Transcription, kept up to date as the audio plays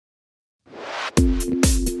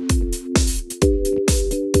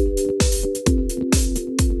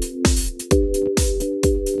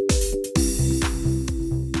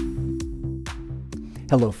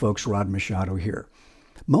Hello folks, Rod Machado here.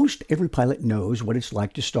 Most every pilot knows what it's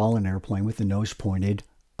like to stall an airplane with the nose pointed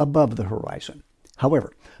above the horizon.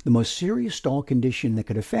 However, the most serious stall condition that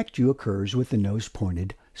could affect you occurs with the nose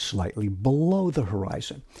pointed slightly below the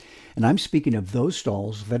horizon. And I'm speaking of those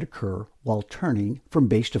stalls that occur while turning from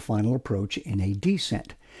base to final approach in a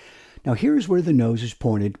descent. Now here's where the nose is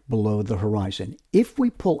pointed below the horizon. If we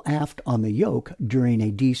pull aft on the yoke during a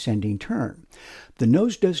descending turn, the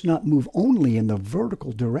nose does not move only in the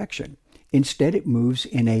vertical direction. Instead, it moves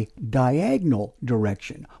in a diagonal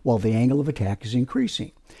direction while the angle of attack is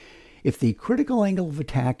increasing. If the critical angle of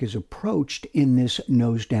attack is approached in this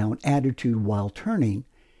nose-down attitude while turning,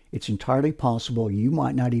 it's entirely possible you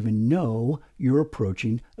might not even know you're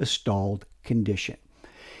approaching a stalled condition.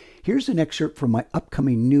 Here's an excerpt from my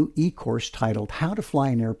upcoming new e-course titled How to Fly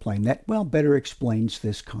an Airplane that, better explains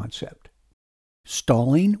this concept.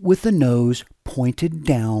 Stalling with the nose pointed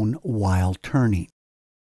down while turning.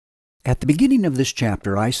 At the beginning of this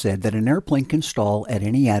chapter, I said that an airplane can stall at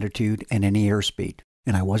any attitude and any airspeed.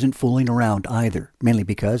 And I wasn't fooling around either, mainly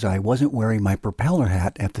because I wasn't wearing my propeller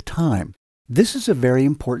hat at the time. This is a very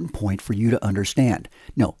important point for you to understand.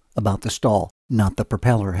 No, about the stall, not the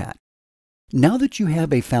propeller hat. Now that you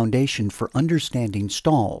have a foundation for understanding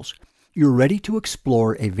stalls, you're ready to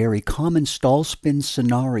explore a very common stall spin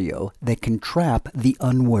scenario that can trap the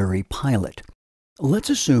unwary pilot. Let's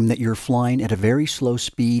assume that you're flying at a very slow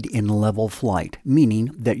speed in level flight,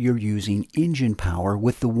 meaning that you're using engine power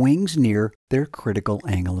with the wings near their critical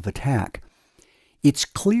angle of attack. It's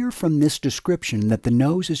clear from this description that the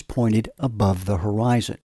nose is pointed above the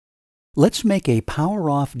horizon. Let's make a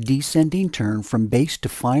power-off descending turn from base to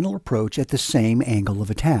final approach at the same angle of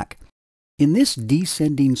attack. In this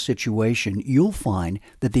descending situation, you'll find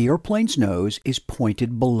that the airplane's nose is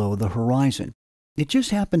pointed below the horizon. It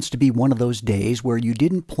just happens to be one of those days where you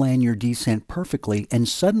didn't plan your descent perfectly and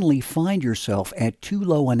suddenly find yourself at too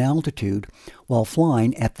low an altitude while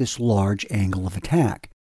flying at this large angle of attack.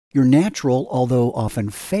 Your natural, although often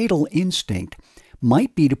fatal instinct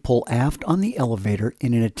might be to pull aft on the elevator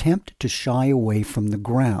in an attempt to shy away from the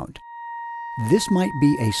ground. This might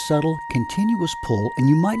be a subtle, continuous pull, and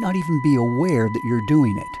you might not even be aware that you're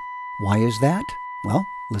doing it. Why is that? Well,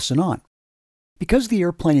 listen on. Because the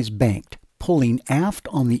airplane is banked, pulling aft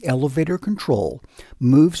on the elevator control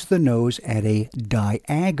moves the nose at a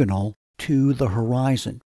diagonal to the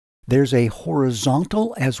horizon. There's a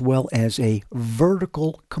horizontal as well as a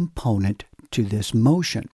vertical component to this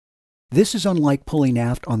motion. This is unlike pulling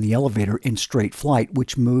aft on the elevator in straight flight,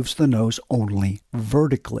 which moves the nose only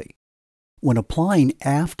vertically. When applying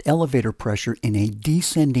aft elevator pressure in a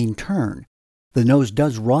descending turn, the nose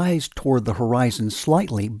does rise toward the horizon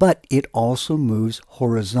slightly, but it also moves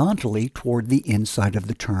horizontally toward the inside of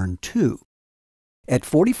the turn too. At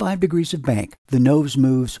 45 degrees of bank, the nose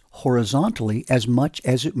moves horizontally as much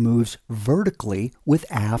as it moves vertically with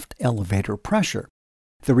aft elevator pressure.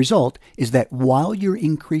 The result is that while you're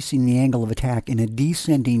increasing the angle of attack in a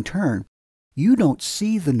descending turn, you don't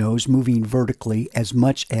see the nose moving vertically as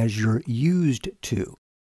much as you're used to.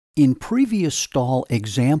 In previous stall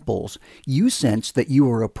examples, you sensed that you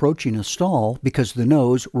were approaching a stall because the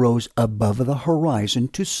nose rose above the horizon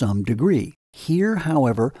to some degree. Here,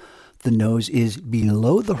 however, the nose is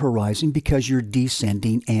below the horizon because you're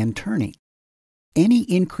descending and turning. Any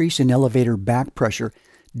increase in elevator back pressure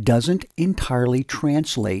doesn't entirely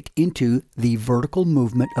translate into the vertical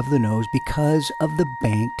movement of the nose because of the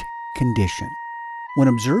banked condition. When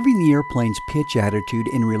observing the airplane's pitch attitude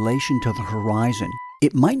in relation to the horizon,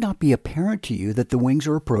 it might not be apparent to you that the wings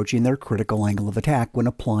are approaching their critical angle of attack when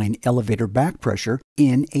applying elevator back pressure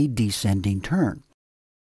in a descending turn.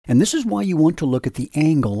 And this is why you want to look at the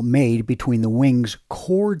angle made between the wing's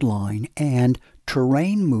chord line and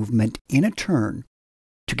terrain movement in a turn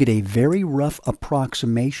to get a very rough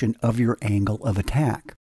approximation of your angle of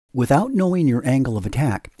attack. Without knowing your angle of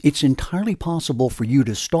attack, it's entirely possible for you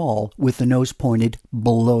to stall with the nose pointed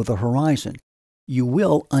below the horizon. You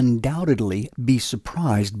will undoubtedly be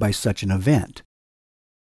surprised by such an event.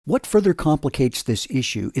 What further complicates this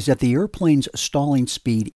issue is that the airplane's stalling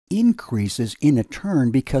speed increases in a turn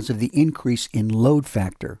because of the increase in load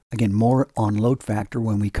factor. Again, more on load factor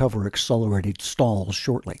when we cover accelerated stalls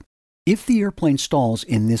shortly. If the airplane stalls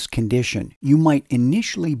in this condition, you might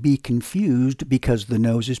initially be confused because the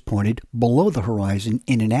nose is pointed below the horizon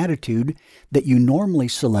in an attitude that you normally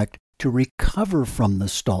select to recover from the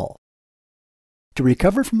stall. To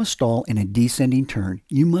recover from a stall in a descending turn,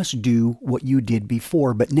 you must do what you did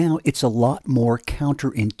before, but now it's a lot more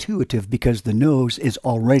counterintuitive because the nose is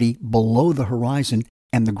already below the horizon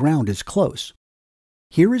and the ground is close.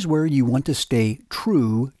 Here is where you want to stay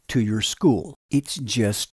true to your school. It's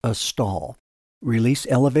just a stall. Release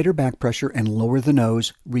elevator back pressure and lower the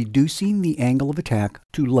nose, reducing the angle of attack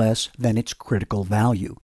to less than its critical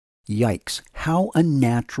value. Yikes, how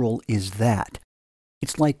unnatural is that?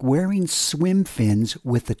 It's like wearing swim fins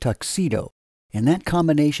with a tuxedo, and that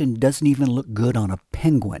combination doesn't even look good on a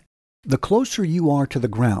penguin. The closer you are to the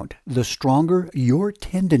ground, the stronger your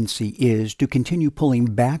tendency is to continue pulling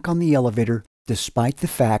back on the elevator despite the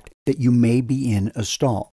fact that you may be in a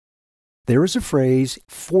stall. There is a phrase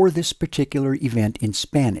for this particular event in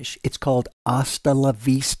Spanish. It's called hasta la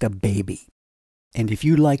vista, baby. And if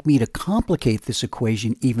you'd like me to complicate this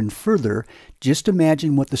equation even further, just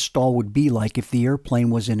imagine what the stall would be like if the airplane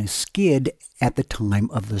was in a skid at the time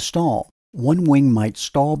of the stall. One wing might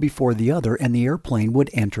stall before the other and the airplane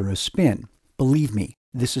would enter a spin. Believe me,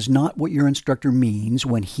 this is not what your instructor means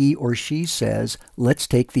when he or she says, let's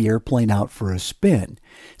take the airplane out for a spin.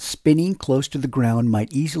 Spinning close to the ground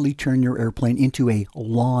might easily turn your airplane into a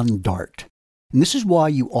lawn dart. And this is why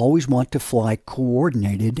you always want to fly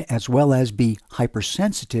coordinated as well as be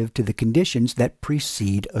hypersensitive to the conditions that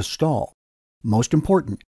precede a stall. Most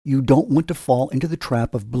important, you don't want to fall into the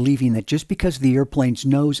trap of believing that just because the airplane's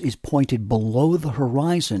nose is pointed below the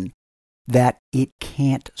horizon, that it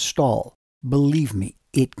can't stall. Believe me,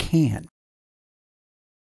 it can.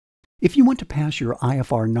 If you want to pass your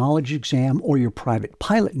IFR knowledge exam or your private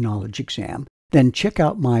pilot knowledge exam, then check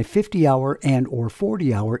out my 50-hour and or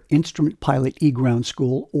 40-hour Instrument Pilot eGround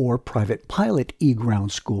School or Private Pilot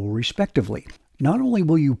eGround School, respectively. Not only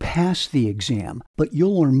will you pass the exam, but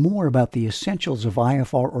you'll learn more about the essentials of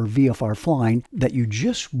IFR or VFR flying that you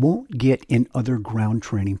just won't get in other ground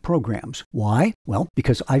training programs. Why? Well,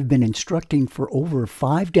 because I've been instructing for over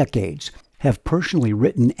 5 decades, have personally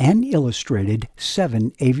written and illustrated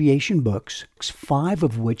 7 aviation books, 5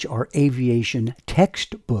 of which are aviation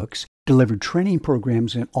textbooks, delivered training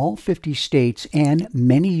programs in all 50 states and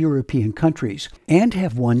many European countries, and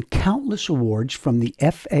have won countless awards from the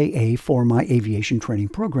FAA for my aviation training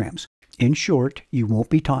programs. In short, you won't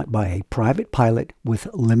be taught by a private pilot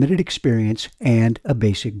with limited experience and a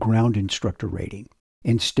basic ground instructor rating.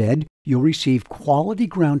 Instead, you'll receive quality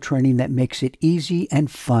ground training that makes it easy and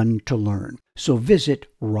fun to learn. So visit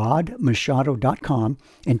rodmachado.com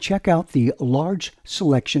and check out the large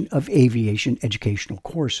selection of aviation educational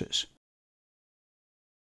courses.